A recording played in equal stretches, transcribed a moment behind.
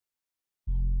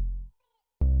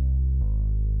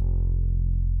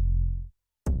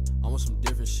want some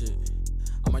different shit.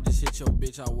 I might just hit your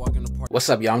bitch out walking the park. What's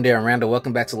up, y'all? I'm Darren Randall.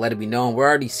 Welcome back to Let It Be Known. We're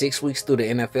already 6 weeks through the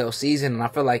NFL season, and I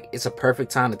feel like it's a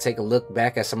perfect time to take a look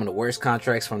back at some of the worst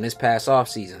contracts from this past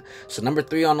offseason. So number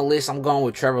 3 on the list, I'm going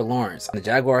with Trevor Lawrence. The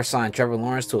Jaguars signed Trevor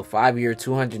Lawrence to a 5-year,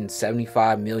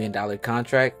 $275 million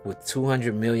contract with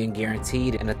 $200 million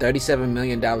guaranteed and a $37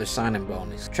 million signing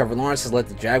bonus. Trevor Lawrence has led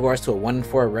the Jaguars to a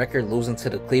 1-4 record, losing to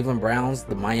the Cleveland Browns,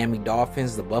 the Miami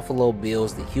Dolphins, the Buffalo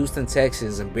Bills, the Houston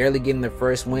Texans, and barely getting their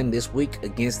first win this week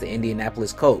against the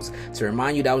Indianapolis Colts. To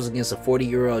remind you, that was against a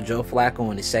 40-year-old Joe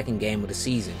Flacco in his second game of the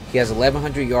season. He has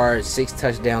 1,100 yards, 6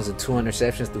 touchdowns, and 2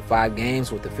 interceptions through 5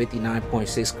 games with a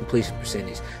 59.6 completion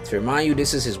percentage. To remind you,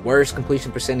 this is his worst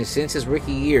completion percentage since his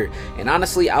rookie year. And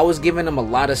honestly, I was giving him a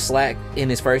lot of slack in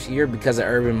his first year because of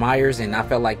Urban Myers, and I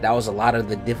felt like that was a lot of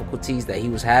the difficulties that he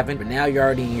was having. But now you're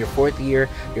already in your 4th year,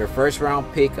 you're a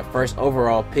first-round pick, a first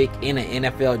overall pick in an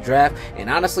NFL draft, and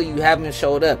honestly, you haven't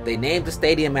showed up. They named the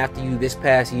stadium after you this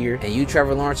past year, and you,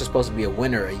 Trevor Lawrence, are supposed to be a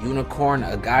winner, a unicorn,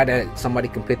 a guy that somebody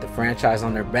can put the franchise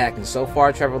on their back. And so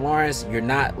far, Trevor Lawrence, you're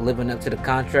not living up to the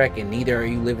contract, and neither are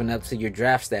you living up to your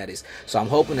draft status. So I'm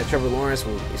hoping that Trevor Lawrence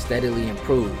will steadily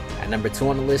improve. At number 2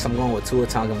 on the list, I'm going with Tua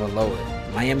Tagovailoa.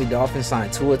 Miami Dolphins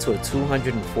signed Tua to a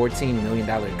 $214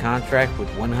 million contract with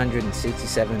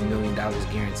 $167 million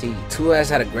guaranteed. Tua has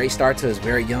had a great start to his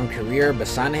very young career, but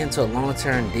signing him to a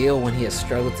long-term deal when he has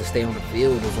struggled to stay on the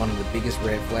field was one of the biggest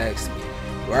red flags to me.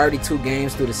 We're already 2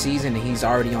 games through the season and he's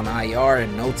already on IR,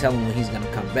 and no telling when he's going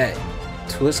to come back.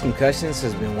 Tua's concussions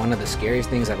has been one of the scariest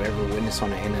things I've ever witnessed on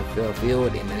the NFL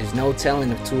field, and there's no telling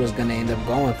if Tua's going to end up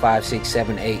going 5, 6,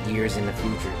 7, 8 years in the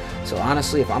future. So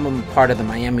honestly, if I'm a part of the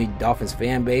Miami Dolphins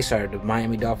fan base or the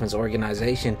Miami Dolphins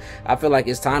organization, I feel like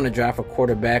it's time to draft a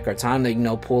quarterback or time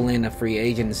to, pull in a free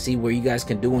agent and see where you guys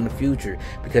can do in the future.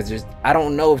 Because I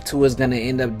don't know if Tua's going to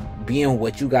end up being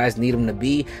what you guys need him to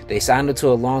be. They signed him to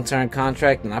a long-term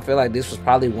contract, and I feel like this was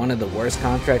probably one of the worst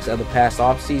contracts of the past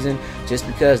offseason just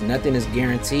because nothing is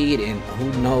guaranteed, and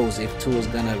who knows if Tua's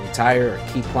going to retire or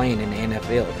keep playing in the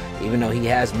NFL, even though he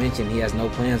has mentioned he has no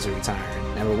plans of retiring.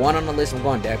 Number 1 on the list, I'm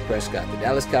going Dak Prescott. The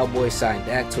Dallas Cowboys signed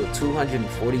Dak to a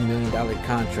 $240 million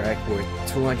contract worth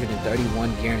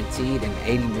 $231 guaranteed and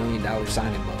 $80 million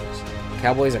signing bonus. The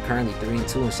Cowboys are currently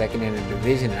 3-2 and second in the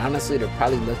division, and honestly, they're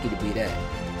probably lucky to be that.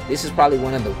 This is probably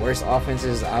one of the worst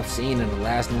offenses I've seen in the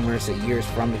last numerous of years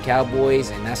from the Cowboys,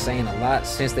 and that's saying a lot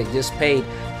since they just paid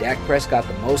Dak Prescott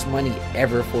the most money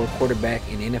ever for a quarterback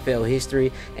in NFL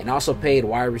history, and also paid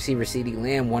wide receiver CeeDee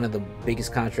Lamb one of the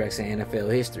biggest contracts in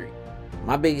NFL history.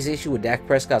 My biggest issue with Dak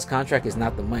Prescott's contract is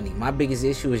not the money. My biggest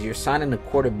issue is you're signing a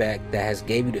quarterback that has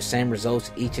gave you the same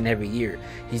results each and every year.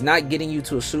 He's not getting you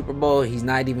to a Super Bowl. He's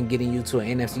not even getting you to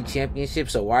an NFC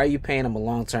Championship. So why are you paying him a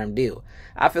long-term deal?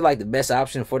 I feel like the best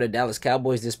option for the Dallas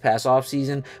Cowboys this past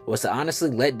offseason was to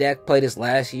honestly let Dak play this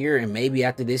last year, and maybe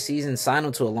after this season sign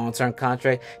him to a long-term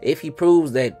contract. If he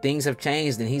proves that things have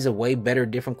changed, then he's a way better,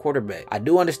 different quarterback. I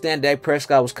do understand Dak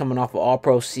Prescott was coming off an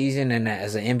all-pro season and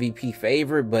as an MVP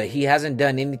favorite, but he hasn't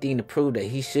done anything to prove that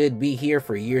he should be here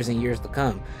for years and years to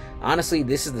come. Honestly,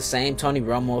 this is the same Tony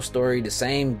Romo story, the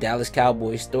same Dallas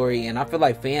Cowboys story, and I feel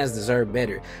like fans deserve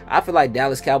better. I feel like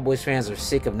Dallas Cowboys fans are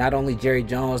sick of not only Jerry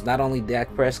Jones, not only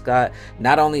Dak Prescott,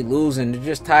 not only losing, they're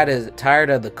just tired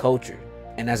of the culture.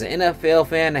 And as an NFL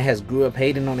fan that has grew up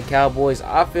hating on the Cowboys,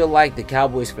 I feel like the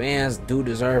Cowboys fans do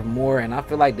deserve more, and I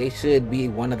feel like they should be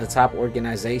one of the top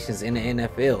organizations in the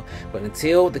NFL. But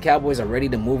until the Cowboys are ready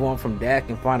to move on from Dak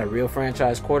and find a real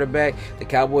franchise quarterback, the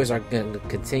Cowboys are going to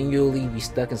continually be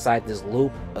stuck inside this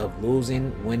loop of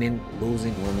losing, winning,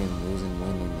 losing, winning, losing,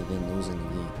 winning, and then losing again.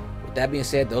 With that being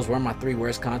said, those were my 3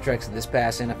 worst contracts of this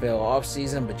past NFL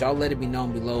offseason, but y'all let it be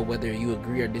known below whether you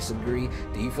agree or disagree.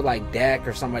 Do you feel like Dak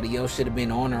or somebody else should have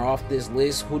been on or off this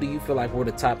list? Who do you feel like were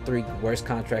the top 3 worst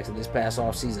contracts of this past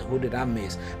offseason? Who did I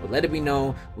miss? But let it be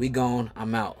known, we gone,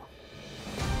 I'm out.